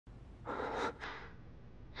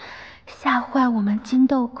吓坏我们金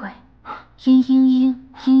豆鬼，嘤嘤嘤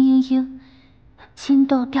嘤嘤嘤，金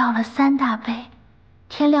豆掉了3大杯，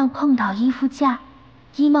天亮碰倒衣服架，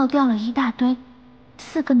衣帽掉了一大堆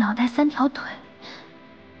，4个脑袋3条腿。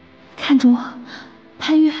看着我，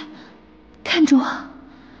潘越，看着我。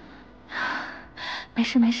没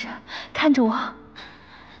事没事，看着我，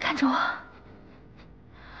看着我。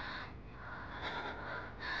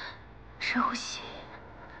深呼吸，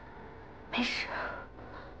没事，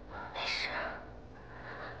没事。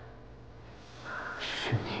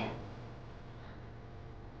是你。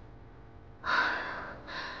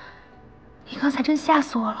你刚才真吓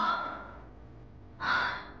死我了。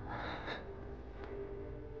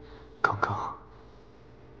刚刚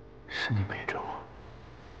是你陪着我。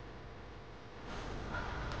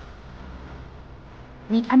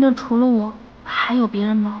你看这除了我，还有别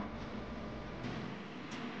人吗？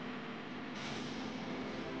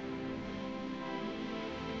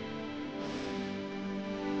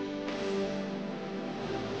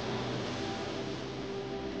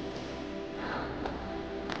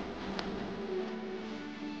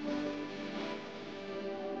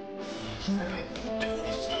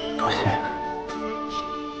多谢。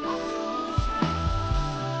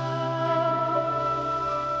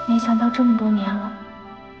没想到这么多年了，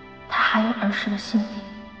他还有儿时的心理。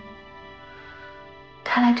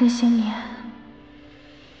看来这些年，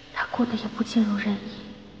他过得也不尽如人意。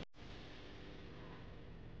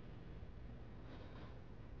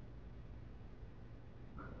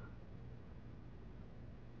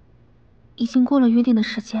已经过了约定的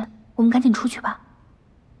时间，我们赶紧出去吧。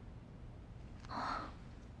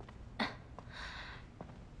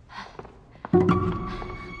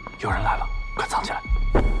有人来了，快藏起来！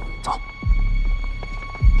走。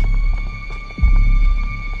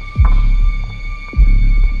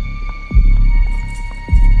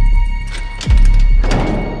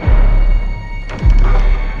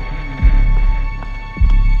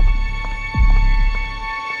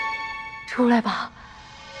出来吧。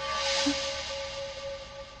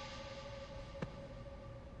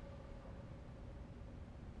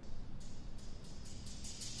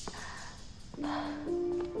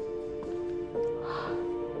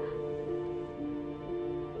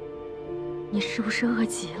你是不是饿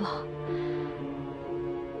极了？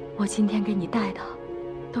我今天给你带的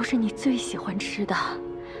都是你最喜欢吃的。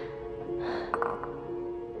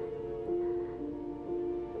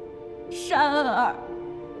珊儿，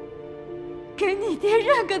给你爹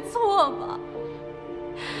认个错吧，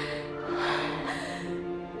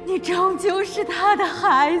你终究是他的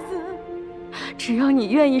孩子，只要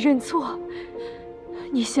你愿意认错，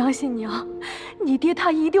你相信娘，你爹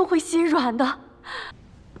他一定会心软的。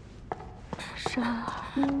珊儿，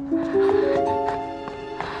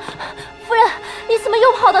夫人，你怎么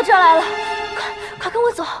又跑到这儿来了？快跟我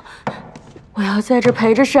走！我要在这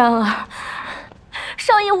陪着珊儿。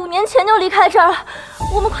少爷5年前就离开这儿了，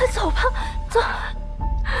我们快走吧，走，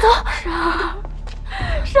走。珊儿，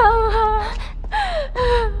珊儿，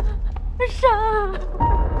珊儿。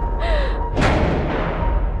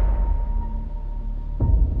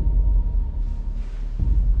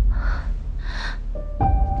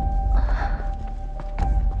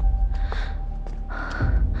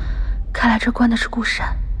看来这关的是顾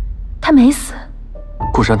山，他没死。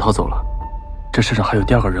顾山逃走了，这世上还有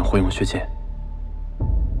第2个人会用血剑。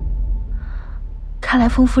看来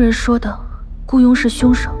风夫人说的顾庸是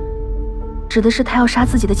凶手，指的是他要杀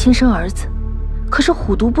自己的亲生儿子。可是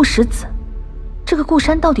虎毒不食子，这个顾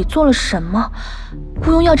山到底做了什么？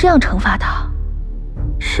顾庸要这样惩罚他？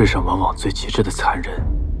世上往往最极致的残忍，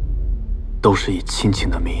都是以亲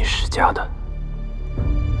情的名义施加的。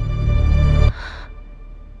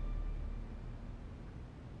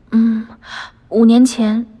5年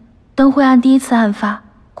前，灯会案第1次案发，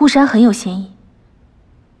顾山很有嫌疑。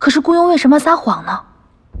可是顾庸为什么要撒谎呢？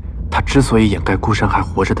他之所以掩盖顾山还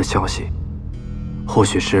活着的消息，或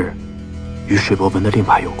许是与水波纹的令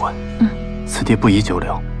牌有关。此地不宜久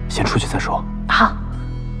留，先出去再说。好。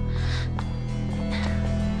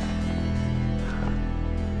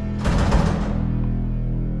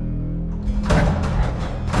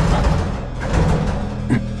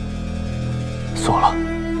锁了。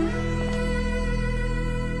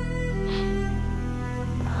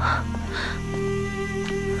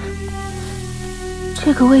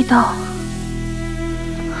这个味道，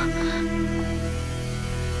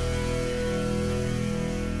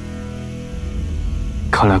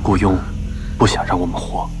看来顾庸不想让我们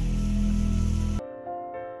活。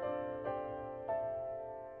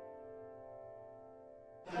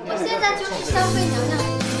我现在就是香妃娘娘。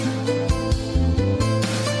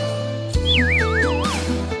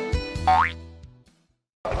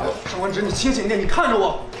上官官芷，你清醒一点，你看着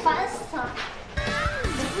我。烦死了！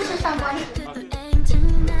你不是上官芷。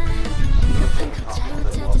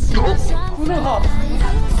胡正浩。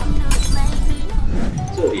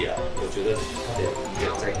这里啊，我觉得它的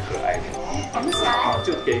脸再可爱点。绑不起来。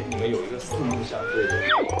就给你们有一个四目相对的。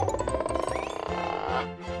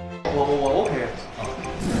我 OK。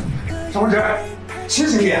上官芷，清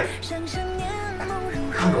醒一点，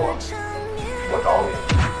看着我。我找你，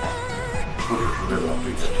不只是为了对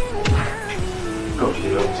决，更是因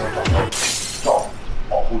为我想找到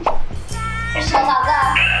保护者。傻小子！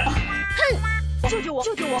哼！救救我！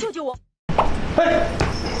救救我！救救我！哎，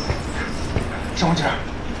上官芷，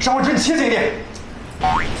上官芷，你清醒一点。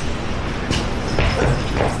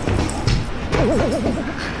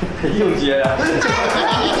硬接呀！你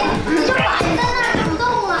就摆在那儿不动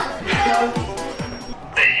了。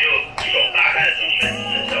这就手大概是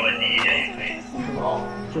稍微低一点也可以。好，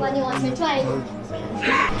把你往前拽一点。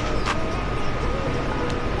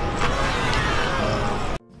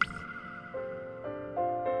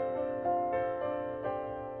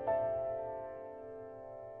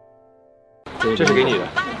这是给你的，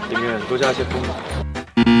里面多加些蜂蜜。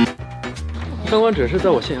上官芷是在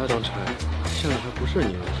我县衙当差，现在还不是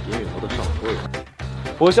你严雨楼的少夫人。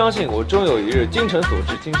我相信我终有一日精诚所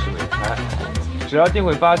至，金石为开，只要定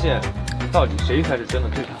会发现，到底谁才是真的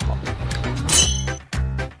对她好。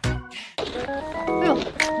哎呦，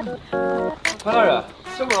潘大人，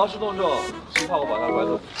这么劳师动众，是怕我把他拐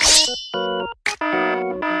走？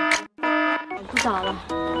不早了，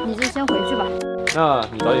你就先回去吧。那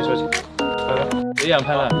你早点休息。拜拜。别养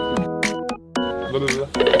潘了。不。这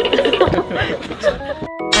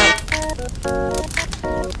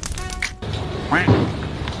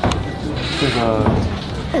个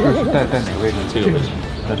在哪个位置？这个位置，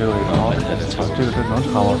在这个位置。好，这个能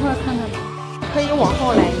查吗？一会儿看看吧。可以往后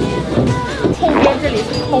来一点，后边这里是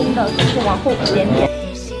空的，就是往后一点点。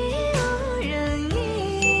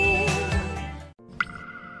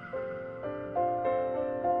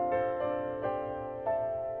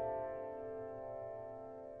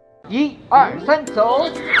1、2、3，走！啊，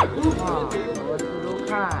我四周看，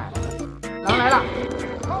狼来了，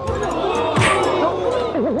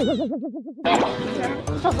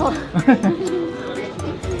走走。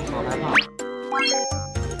好害怕。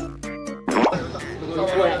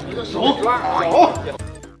走。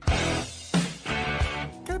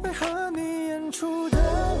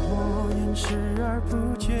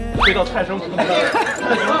这道太生不了。你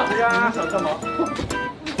想干嘛？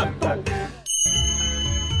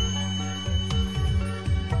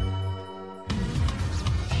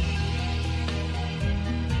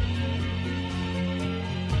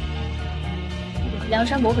梁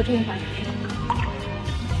山伯和祝英台。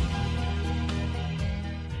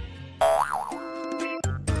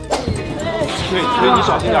对，所以你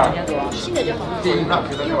小心点。新的就好。这一上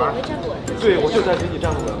谁在这玩？没站稳。对，我就在给你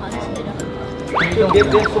站住了。好，那新的就好。别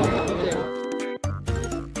松。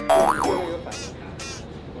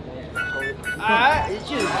哎，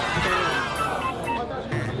进。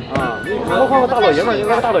啊，你换个大老爷们儿，应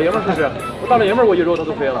该是大老爷们儿试试。我大老爷们儿过去之后他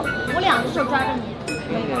都飞了。我2只手抓着你。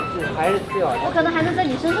还是最好。我可能还能在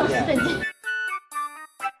你身上使点劲。